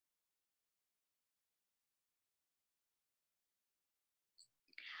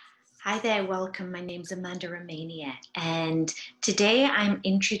Hi there, welcome. My name's Amanda, Romania, and today I'm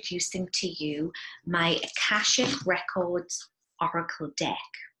introducing to you my Akashic Records Oracle deck.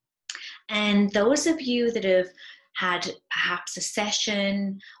 And those of you that have had perhaps a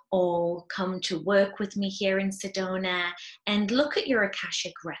session or come to work with me here in Sedona and look at your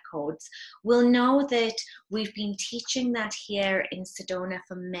Akashic records will know that we've been teaching that here in Sedona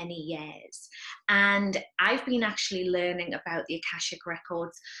for many years. And I've been actually learning about the Akashic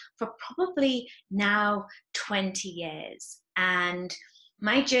records for probably now 20 years. And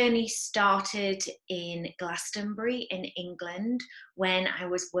my journey started in Glastonbury in England when I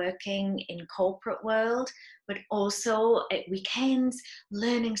was working in corporate world, but also at weekends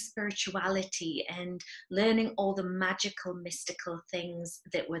learning spirituality and learning all the magical, mystical things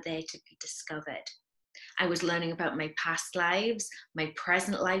that were there to be discovered. I was learning about my past lives, my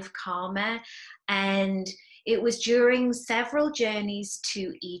present life karma, and it was during several journeys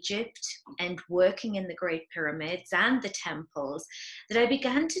to Egypt and working in the Great Pyramids and the temples that I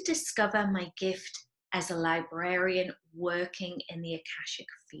began to discover my gift as a librarian working in the Akashic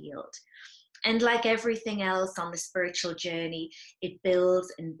field. And like everything else on the spiritual journey, it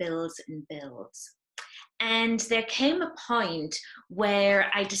builds and builds and builds. And there came a point where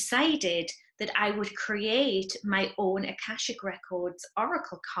I decided that I would create my own Akashic Records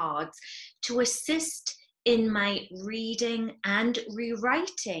oracle cards to assist in my reading and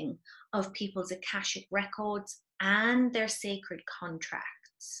rewriting of people's Akashic records and their sacred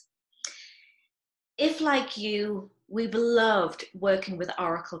contracts. If, like you, we've loved working with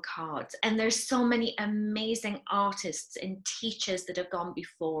oracle cards, and there's so many amazing artists and teachers that have gone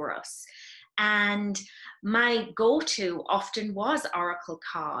before us. And my go-to often was oracle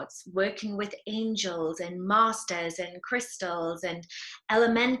cards, working with angels and masters and crystals and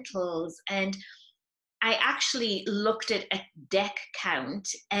elementals. And I actually looked at a deck count,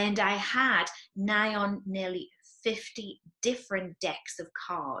 and I had nigh on nearly 50 different decks of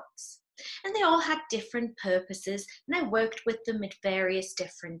cards. And they all had different purposes, and I worked with them at various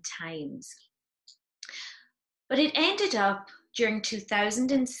different times. But it ended up during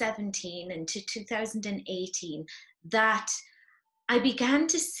 2017 and to 2018 that I began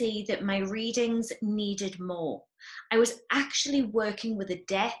to see that my readings needed more. I was actually working with a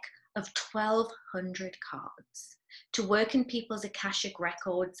deck of 1,200 cards to work in people's Akashic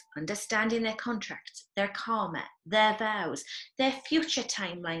records, understanding their contracts, their karma, their vows, their future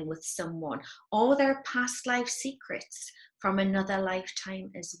timeline with someone, or their past life secrets from another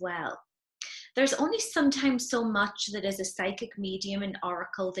lifetime as well. There's only sometimes so much that as a psychic medium and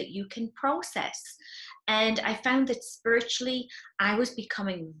oracle that you can process. And I found that spiritually, I was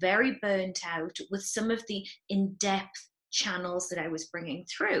becoming very burnt out with some of the in-depth channels that I was bringing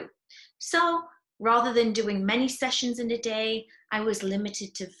through. So rather than doing many sessions in a day, I was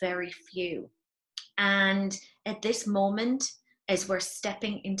limited to very few. And at this moment, as we're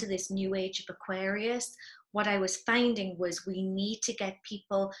stepping into this new age of Aquarius, what I was finding was we need to get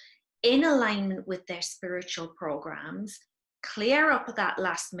people in alignment with their spiritual programs, clear up that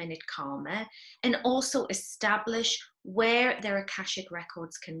last minute karma, and also establish where their Akashic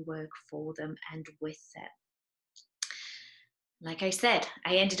records can work for them and with them. Like I said,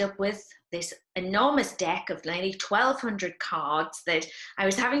 I ended up with this enormous deck of nearly 1,200 cards that I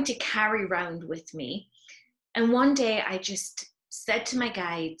was having to carry around with me. And one day I just said to my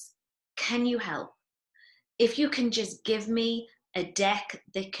guides, can you help? If you can just give me a deck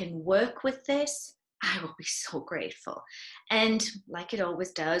that can work with this, I will be so grateful. And like it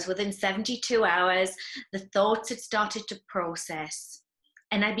always does, within 72 hours, the thoughts had started to process.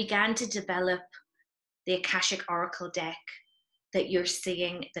 And I began to develop the Akashic Oracle deck that you're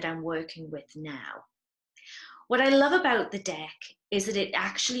seeing that I'm working with now. What I love about the deck is that it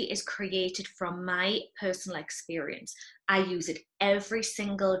actually is created from my personal experience. I use it every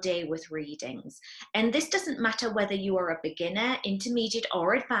single day with readings. And this doesn't matter whether you are a beginner, intermediate,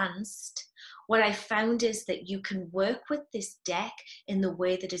 or advanced. What I found is that you can work with this deck in the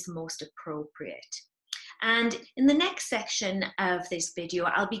way that is most appropriate. And in the next section of this video,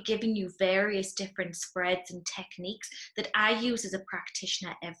 I'll be giving you various different spreads and techniques that I use as a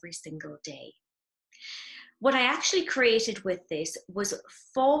practitioner every single day. What I actually created with this was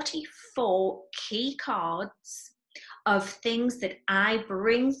 44 key cards of things that I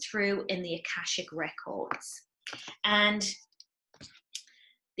bring through in the Akashic records. And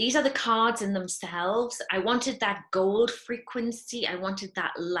these are the cards in themselves. I wanted that gold frequency. I wanted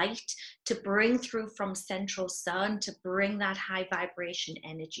that light to bring through from central sun, to bring that high vibration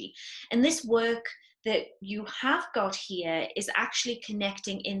energy. And this work that you have got here is actually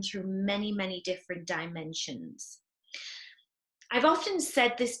connecting in through many, many different dimensions. I've often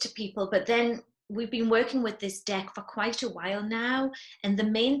said this to people, but then we've been working with this deck for quite a while now. And the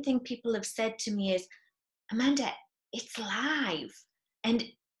main thing people have said to me is, Amanda, it's live and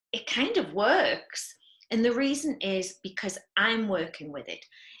it kind of works. And the reason is because I'm working with it.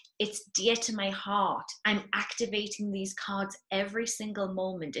 It's dear to my heart. I'm activating these cards every single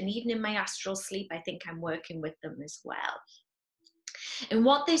moment. And even in my astral sleep, I think I'm working with them as well. And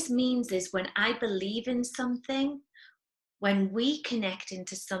what this means is when I believe in something, when we connect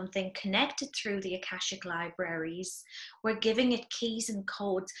into something connected through the Akashic libraries, we're giving it keys and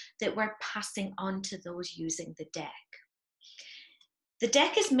codes that we're passing on to those using the deck. The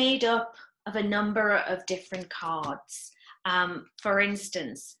deck is made up of a number of different cards. For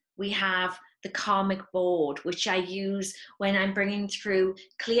instance, we have the karmic board, which I use when I'm bringing through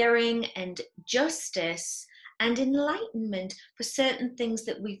clearing and justice and enlightenment for certain things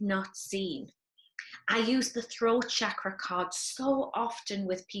that we've not seen. I use the throat chakra card so often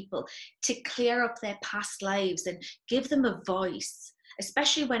with people to clear up their past lives and give them a voice,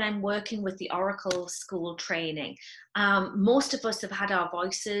 especially when I'm working with the Oracle School training. Most of us have had our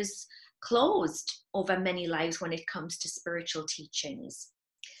voices closed over many lives when it comes to spiritual teachings.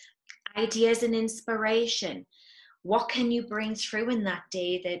 Ideas and inspiration. What can you bring through in that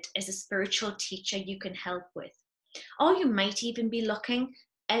day that as a spiritual teacher you can help with? Or you might even be looking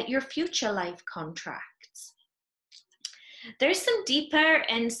at your future life contracts. There's some deeper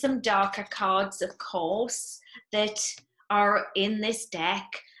and some darker cards, of course, that are in this deck.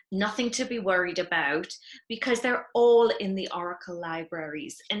 Nothing to be worried about because they're all in the Oracle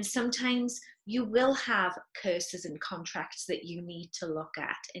libraries. And sometimes you will have curses and contracts that you need to look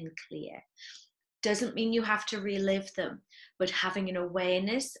at and clear. Doesn't mean you have to relive them, but having an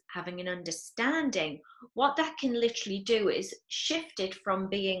awareness, having an understanding, what that can literally do is shift it from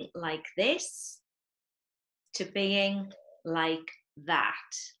being like this to being like that.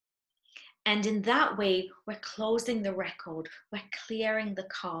 And in that way, we're closing the record, we're clearing the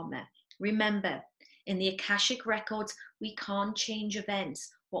karma. Remember, in the Akashic Records, we can't change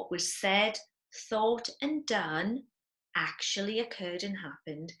events. What was said, thought, and done actually occurred and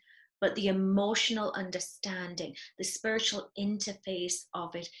happened. But the emotional understanding, the spiritual interface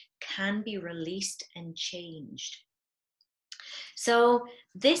of it can be released and changed. So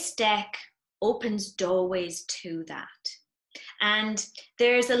this deck opens doorways to that. And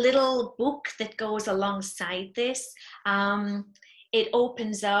there's a little book that goes alongside this. It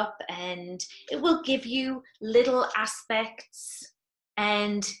opens up and it will give you little aspects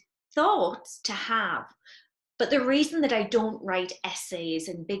and thoughts to have. But the reason that I don't write essays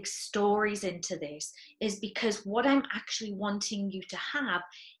and big stories into this is because what I'm actually wanting you to have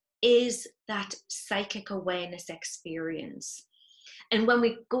is that psychic awareness experience. And when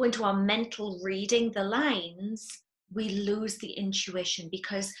we go into our mental reading the lines, we lose the intuition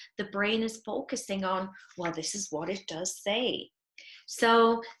because the brain is focusing on, well, this is what it does say.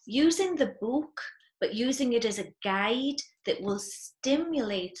 So using the book, but using it as a guide that will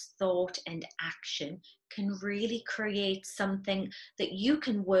stimulate thought and action can really create something that you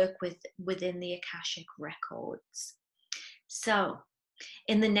can work with within the Akashic Records. So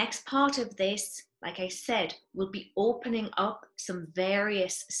in the next part of this, like I said, we'll be opening up some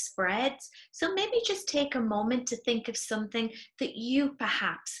various spreads. So maybe just take a moment to think of something that you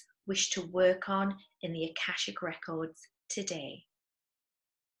perhaps wish to work on in the Akashic Records today.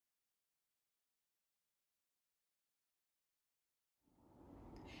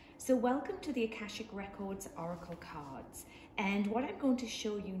 So welcome to the Akashic Records Oracle cards. And what I'm going to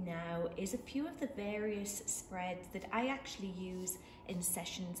show you now is a few of the various spreads that I actually use in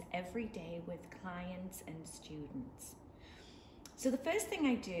sessions every day with clients and students. So the first thing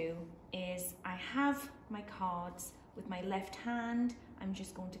I do is I have my cards with my left hand. I'm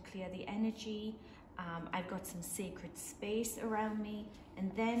just going to clear the energy. I've got some sacred space around me,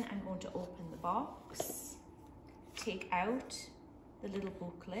 and then I'm going to open the box, take out the little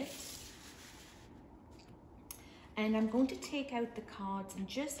booklet, and I'm going to take out the cards and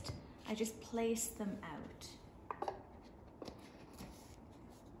I just place them out,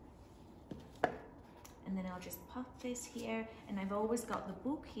 and then I'll just pop this here, and I've always got the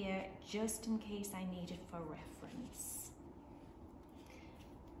book here just in case I need it for reference.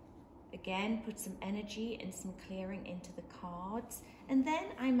 Again, put some energy and some clearing into the cards, and then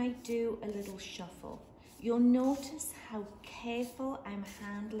I might do a little shuffle. You'll notice how careful I'm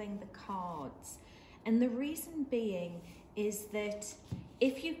handling the cards. And the reason being is that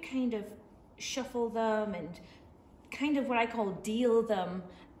if you kind of shuffle them and kind of what I call deal them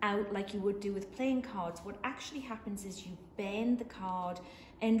out like you would do with playing cards, what actually happens is you bend the card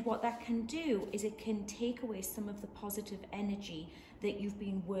And what that can do is it can take away some of the positive energy that you've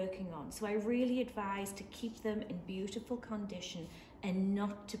been working on. So I really advise to keep them in beautiful condition and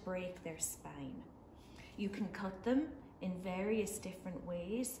not to break their spine. You can cut them in various different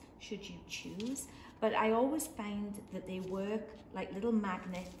ways should you choose, but I always find that they work like little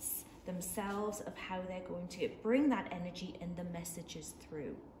magnets themselves of how they're going to bring that energy and the messages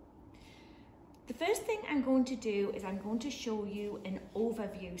through. The first thing I'm going to do is I'm going to show you an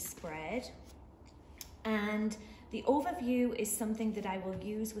overview spread, and the overview is something that I will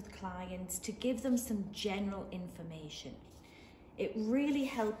use with clients to give them some general information. It really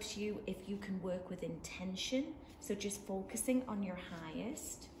helps you if you can work with intention, so just focusing on your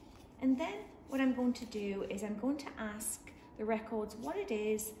highest. And then what I'm going to do is I'm going to ask the records what it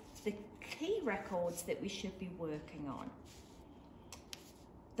is, the key records that we should be working on.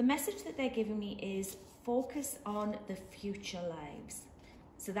 The message that they're giving me is focus on the future lives.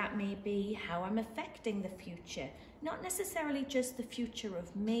 So that may be how I'm affecting the future, not necessarily just the future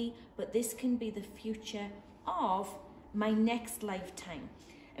of me, but this can be the future of my next lifetime.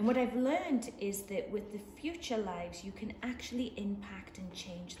 And what I've learned is that with the future lives, you can actually impact and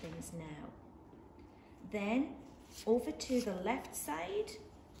change things now. Then over to the left side,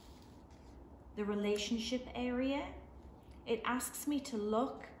 the relationship area, it asks me to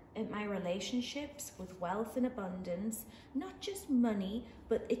look at my relationships with wealth and abundance, not just money,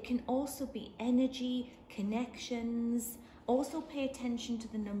 but it can also be energy, connections. Also pay attention to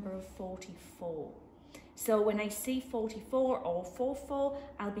the number of 44. So when I see 44 or 44,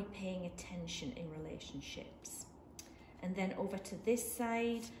 I'll be paying attention in relationships. And then over to this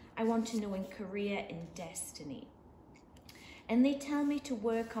side, I want to know in career and destiny. And they tell me to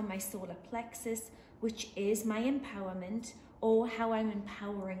work on my solar plexus, which is my empowerment, or how I'm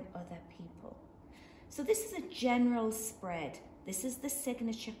empowering other people. So this is a general spread. This is the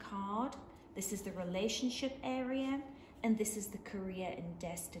signature card, this is the relationship area, and this is the career and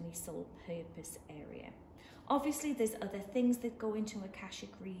destiny soul purpose area. Obviously there's other things that go into Akashic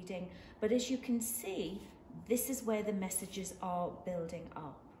reading, but as you can see, this is where the messages are building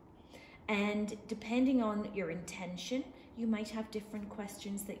up. And depending on your intention, you might have different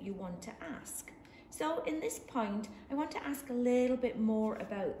questions that you want to ask. So in this point, I want to ask a little bit more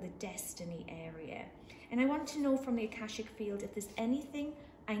about the destiny area. And I want to know from the Akashic field if there's anything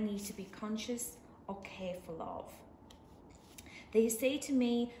I need to be conscious or careful of. They say to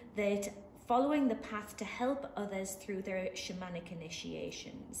me that following the path to help others through their shamanic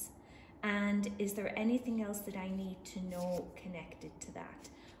initiations. And is there anything else that I need to know connected to that?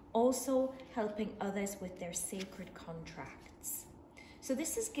 Also helping others with their sacred contracts. So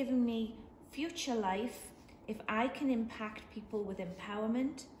this has given me future life, if I can impact people with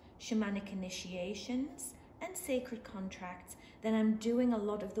empowerment, shamanic initiations, and sacred contracts, then I'm doing a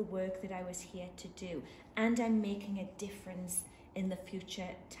lot of the work that I was here to do, and I'm making a difference in the future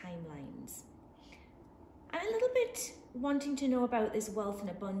timelines. I'm a little bit wanting to know about this wealth and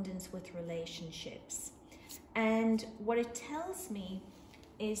abundance with relationships. And what it tells me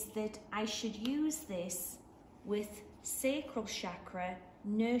is that I should use this with sacral chakra,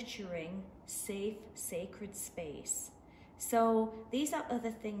 nurturing, safe, sacred space. So these are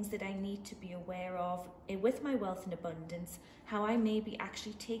other things that I need to be aware of with my wealth and abundance, how I maybe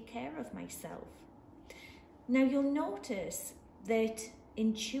actually take care of myself. Now you'll notice that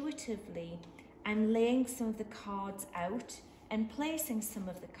intuitively, I'm laying some of the cards out and placing some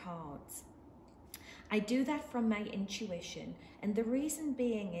of the cards. I do that from my intuition, and the reason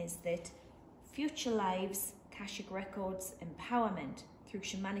being is that future lives, Akashic Records, empowerment through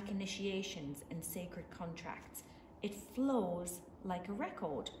shamanic initiations and sacred contracts, it flows like a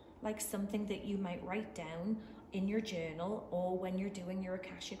record, like something that you might write down in your journal or when you're doing your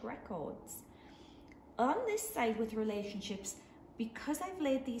Akashic Records. On this side with relationships, because I've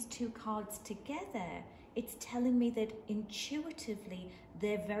laid these two cards together, it's telling me that intuitively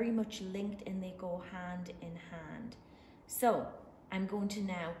they're very much linked and they go hand in hand. So I'm going to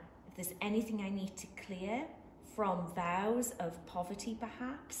now, if there's anything I need to clear from vows of poverty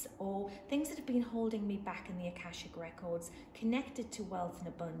perhaps, or things that have been holding me back in the Akashic Records connected to wealth and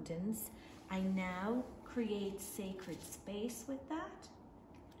abundance, I now create sacred space with that,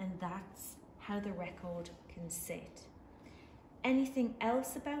 and that's how the record can sit. Anything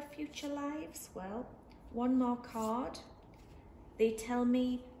else about future lives? Well, one more card. They tell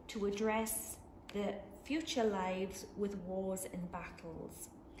me to address the future lives with wars and battles.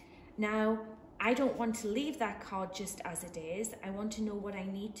 Now, I don't want to leave that card just as it is. I want to know what I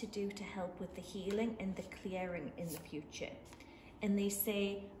need to do to help with the healing and the clearing in the future. And they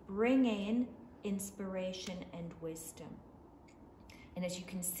say, bring in inspiration and wisdom. And as you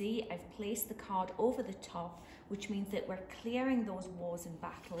can see, I've placed the card over the top, which means that we're clearing those wars and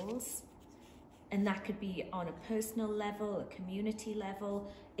battles. And that could be on a personal level, a community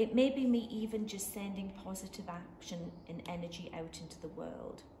level. It may be me even just sending positive action and energy out into the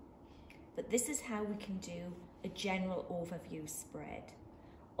world. But this is how we can do a general overview spread.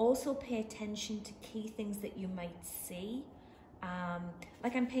 Also pay attention to key things that you might see.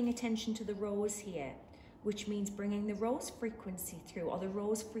 Like I'm paying attention to the rose here, which means bringing the rose frequency through, or the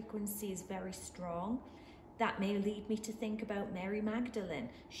rose frequency is very strong. That may lead me to think about Mary Magdalene.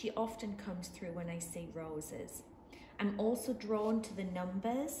 She often comes through when I see roses. I'm also drawn to the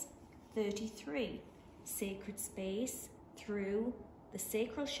numbers 33, sacred space through the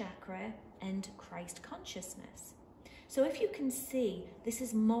sacral chakra and Christ consciousness. So if you can see, this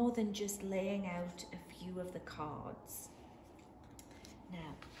is more than just laying out a few of the cards. Now,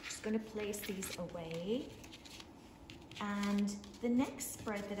 I'm just going to place these away. And the next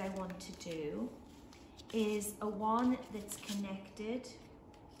spread that I want to do is a one that's connected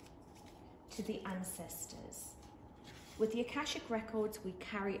to the ancestors. With the Akashic Records, we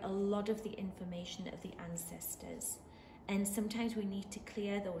carry a lot of the information of the ancestors, and sometimes we need to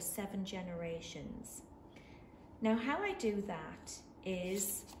clear those 7 generations. Now, how I do that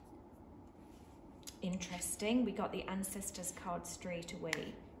is interesting. We got the ancestors card straight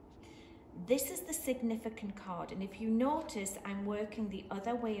away. This is the significant card, and if you notice, I'm working the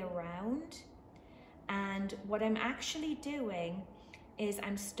other way around. And what I'm actually doing is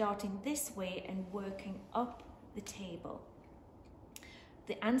I'm starting this way and working up the table.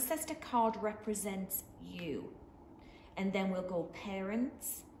 The ancestor card represents you. And then we'll go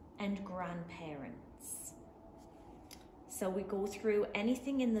parents and grandparents. So we go through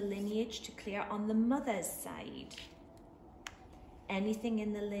anything in the lineage to clear on the mother's side. Anything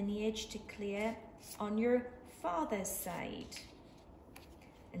in the lineage to clear on your father's side.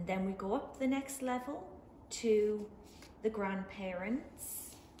 And then we go up the next level to the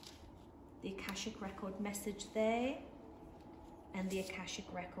grandparents, the Akashic Record message there, and the Akashic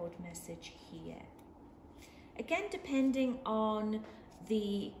Record message here. Again, depending on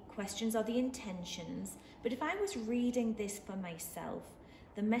the questions or the intentions, but if I was reading this for myself,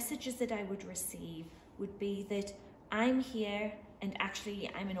 the messages that I would receive would be that I'm here and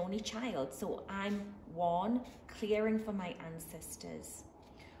actually I'm an only child, so I'm one, clearing for my ancestors.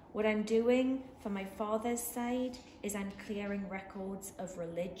 What I'm doing for my father's side is I'm clearing records of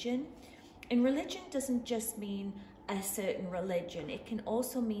religion. And religion doesn't just mean a certain religion. It can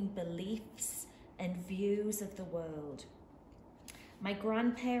also mean beliefs and views of the world. My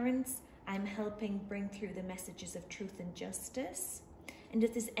grandparents, I'm helping bring through the messages of truth and justice. And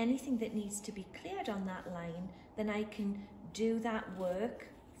if there's anything that needs to be cleared on that line, then I can do that work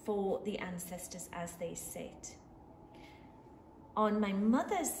for the ancestors as they sit. On my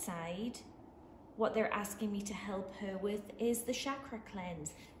mother's side, what they're asking me to help her with is the chakra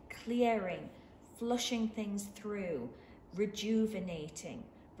cleanse, clearing, flushing things through, rejuvenating,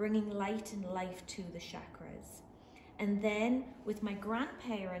 bringing light and life to the chakras. And then with my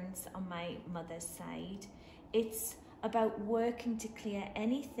grandparents on my mother's side, it's about working to clear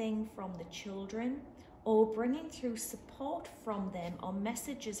anything from the children or bringing through support from them or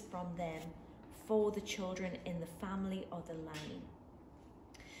messages from them for the children in the family or the line.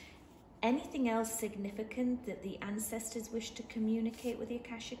 Anything else significant that the ancestors wish to communicate with the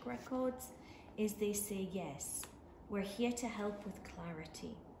Akashic Records is they say, yes, we're here to help with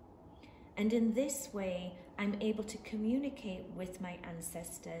clarity. And in this way, I'm able to communicate with my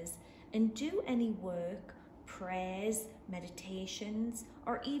ancestors and do any work, prayers, meditations,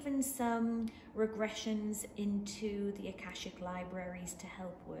 or even some regressions into the Akashic libraries to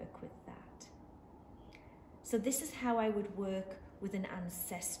help work with that. So this is how I would work with an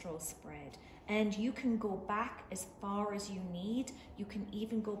ancestral spread. And you can go back as far as you need. You can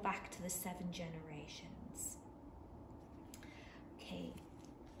even go back to the 7 generations. Okay.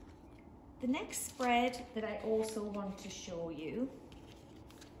 The next spread that I also want to show you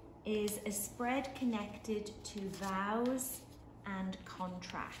is a spread connected to vows and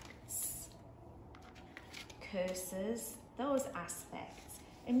contracts, curses, those aspects.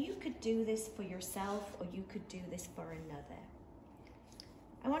 And you could do this for yourself or you could do this for another.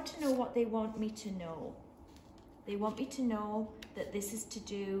 I want to know what they want me to know. They want me to know that this is to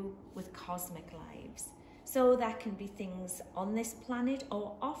do with cosmic lives. So that can be things on this planet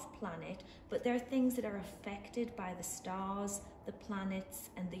or off planet, but there are things that are affected by the stars, the planets,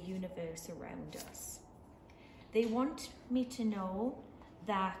 and the universe around us. They want me to know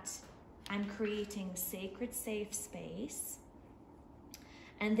that I'm creating sacred safe space.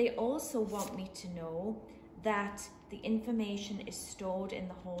 And they also want me to know that the information is stored in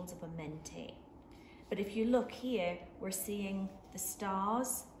the halls of Amente. But if you look here, we're seeing the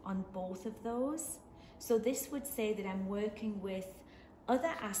stars on both of those. So this would say that I'm working with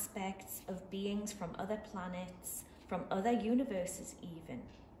other aspects of beings from other planets, from other universes even.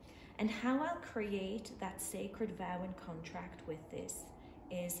 And how I'll create that sacred vow and contract with this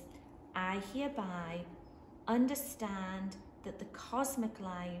is, I hereby understand that the cosmic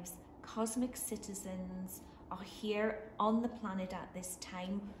lives, cosmic citizens are here on the planet at this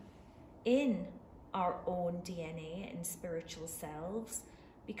time in our own DNA and spiritual selves,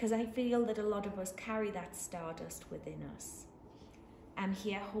 because I feel that a lot of us carry that stardust within us. I'm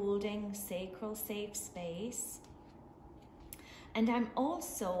here holding sacral safe space, and I'm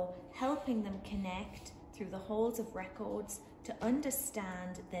also helping them connect through the halls of records to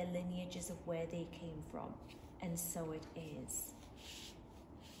understand their lineages of where they came from. And so it is.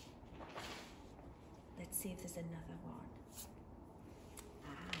 Let's see if there's another one.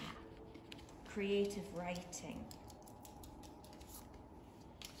 Creative writing.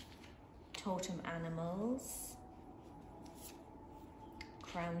 Totem animals.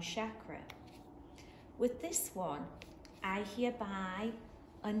 Crown chakra. With this one, I hereby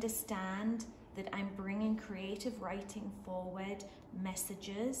understand that I'm bringing creative writing forward,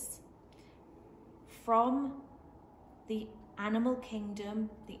 messages from the animal kingdom,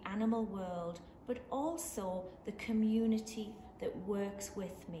 the animal world, but also the community that works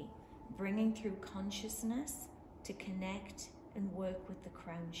with me, bringing through consciousness to connect and work with the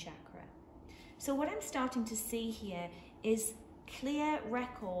crown chakra. So what I'm starting to see here is clear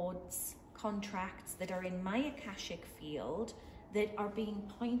records, contracts that are in my Akashic field that are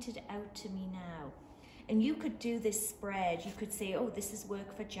being pointed out to me now. And you could do this spread. You could say, oh, this is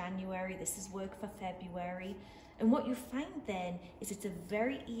work for January, this is work for February. And what you find then is it's a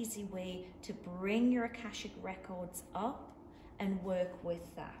very easy way to bring your Akashic records up and work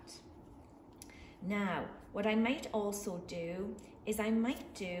with that. Now, what I might also do is I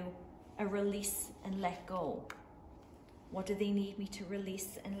might do a release and let go. What do they need me to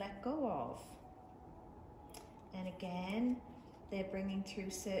release and let go of? And again, they're bringing through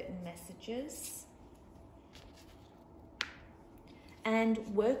certain messages. And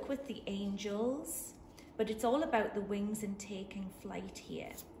work with the angels, but it's all about the wings and taking flight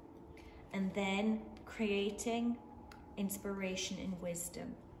here. And then creating inspiration and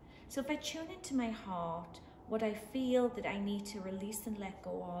wisdom. So if I tune into my heart, what I feel that I need to release and let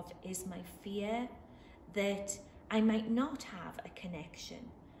go of is my fear that I might not have a connection,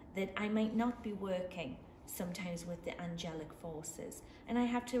 that I might not be working sometimes with the angelic forces. And I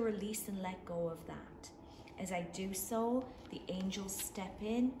have to release and let go of that. As I do so, the angels step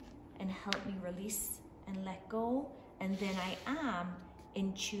in and help me release and let go. And then I am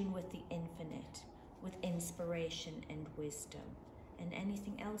in tune with the infinite, with inspiration and wisdom. And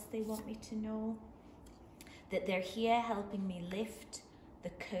anything else they want me to know? That they're here helping me lift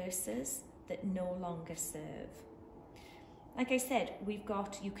the curses that no longer serve. Like I said,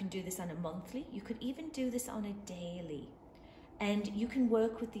 you can do this on a monthly, you could even do this on a daily. And you can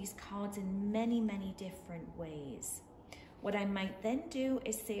work with these cards in many, many different ways. What I might then do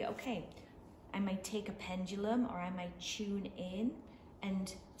is say, okay, I might take a pendulum or I might tune in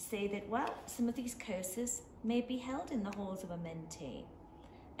and say that, well, some of these curses may be held in the halls of Amente.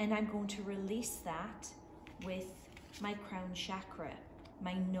 And I'm going to release that with my crown chakra,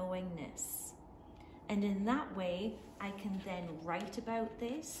 my knowingness. And in that way, I can then write about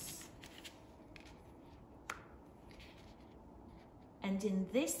this. And in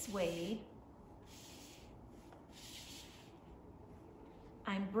this way,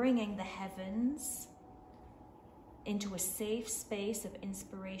 I'm bringing the heavens into a safe space of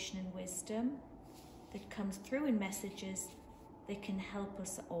inspiration and wisdom that comes through in messages that can help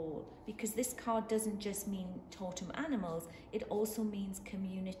us all. Because this card doesn't just mean totem animals, it also means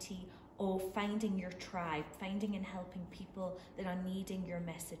community or finding your tribe, finding and helping people that are needing your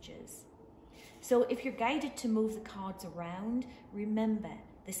messages. So if you're guided to move the cards around, remember,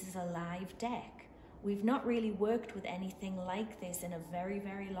 this is a live deck. We've not really worked with anything like this in a very,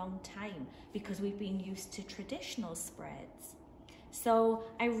 very long time because we've been used to traditional spreads. So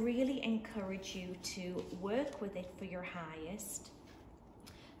I really encourage you to work with it for your highest,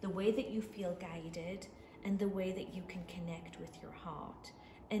 the way that you feel guided and the way that you can connect with your heart.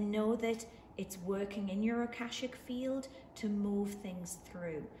 And know that it's working in your Akashic field to move things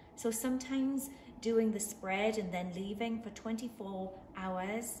through. So sometimes doing the spread and then leaving for 24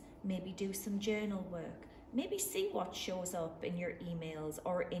 hours, maybe do some journal work, maybe see what shows up in your emails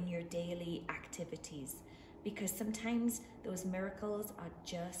or in your daily activities, because sometimes those miracles are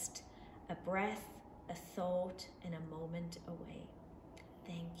just a breath, a thought and a moment away.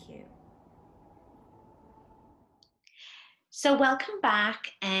 Thank you. So welcome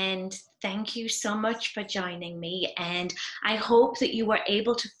back, and thank you so much for joining me. And I hope that you were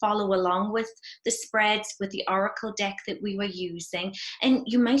able to follow along with the spreads with the Oracle deck that we were using. And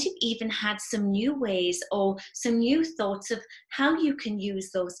you might have even had some new ways or some new thoughts of how you can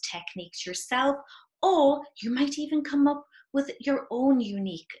use those techniques yourself, or you might even come up with your own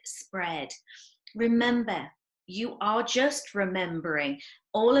unique spread. Remember, you are just remembering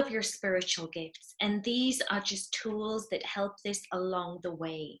all of your spiritual gifts, and these are just tools that help this along the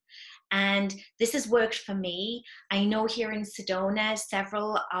way. And this has worked for me. I know here in Sedona,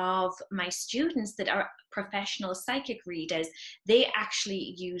 several of my students that are professional psychic readers, they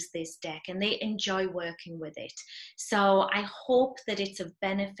actually use this deck and they enjoy working with it. So I hope that it's of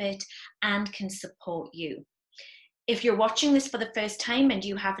benefit and can support you. If you're watching this for the first time and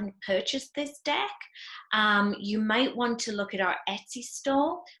you haven't purchased this deck, you might want to look at our Etsy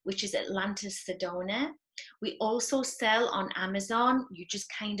store, which is Atlantis Sedona. We also sell on Amazon. You just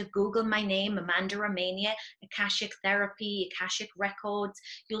kind of Google my name, Amanda Romania, Akashic Therapy, Akashic Records.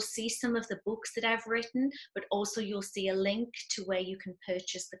 You'll see some of the books that I've written, but also you'll see a link to where you can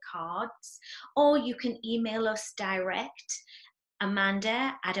purchase the cards. Or you can email us direct,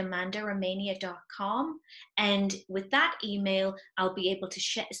 amanda@amandaromania.com, and with that email I'll be able to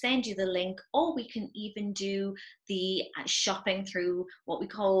send you the link, or we can even do the shopping through what we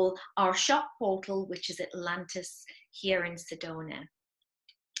call our shop portal, which is Atlantis here in Sedona.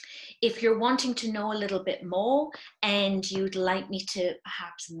 If you're wanting to know a little bit more and you'd like me to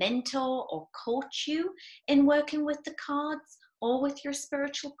perhaps mentor or coach you in working with the cards or with your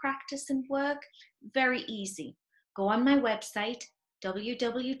spiritual practice and work, very easy. Go on my website,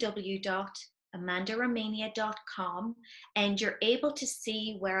 www.amandaromania.com, and you're able to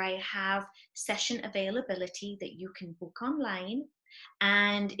see where I have session availability that you can book online.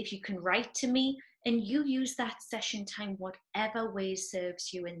 And if you can write to me and you use that session time whatever way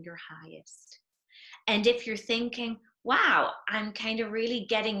serves you in your highest. And if you're thinking, wow, I'm kind of really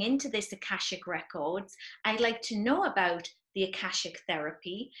getting into this Akashic Records, I'd like to know about the Akashic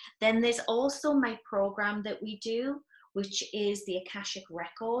Therapy, then there's also my program that we do, which is the Akashic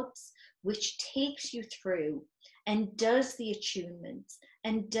Records, which takes you through and does the attunements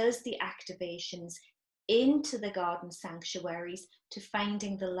and does the activations into the garden sanctuaries to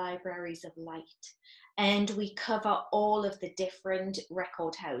finding the libraries of light. And we cover all of the different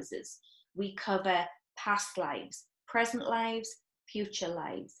record houses. We cover past lives, present lives, future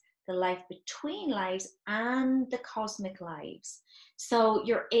lives, the life between lives, and the cosmic lives. So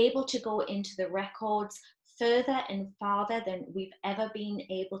you're able to go into the records further and farther than we've ever been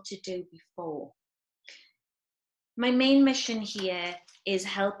able to do before. My main mission here is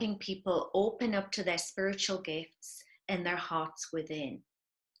helping people open up to their spiritual gifts and their hearts within.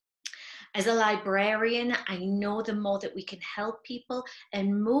 As a librarian, I know the more that we can help people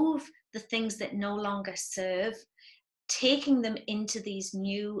and move the things that no longer serve, taking them into these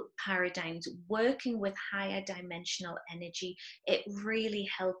new paradigms, working with higher dimensional energy, it really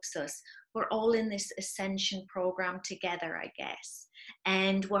helps us. We're all in this ascension program together, I guess.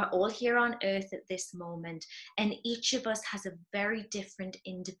 And we're all here on earth at this moment. And each of us has a very different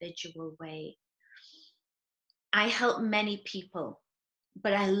individual way. I help many people,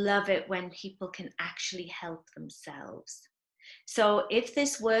 but I love it when people can actually help themselves. So if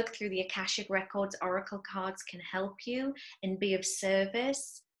this work through the Akashic Records Oracle cards can help you and be of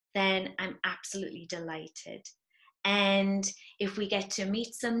service, then I'm absolutely delighted. And if we get to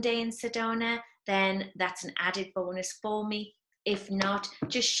meet someday in Sedona, then that's an added bonus for me. If not,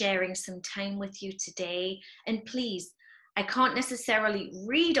 just sharing some time with you today. And please, I can't necessarily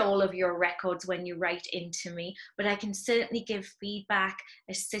read all of your records when you write into me, but I can certainly give feedback,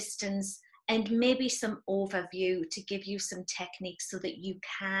 assistance, and maybe some overview to give you some techniques so that you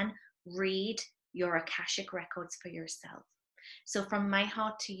can read your Akashic Records for yourself. So from my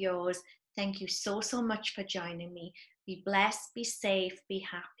heart to yours, thank you so, so much for joining me. Be blessed, be safe, be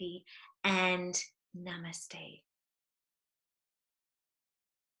happy, and namaste.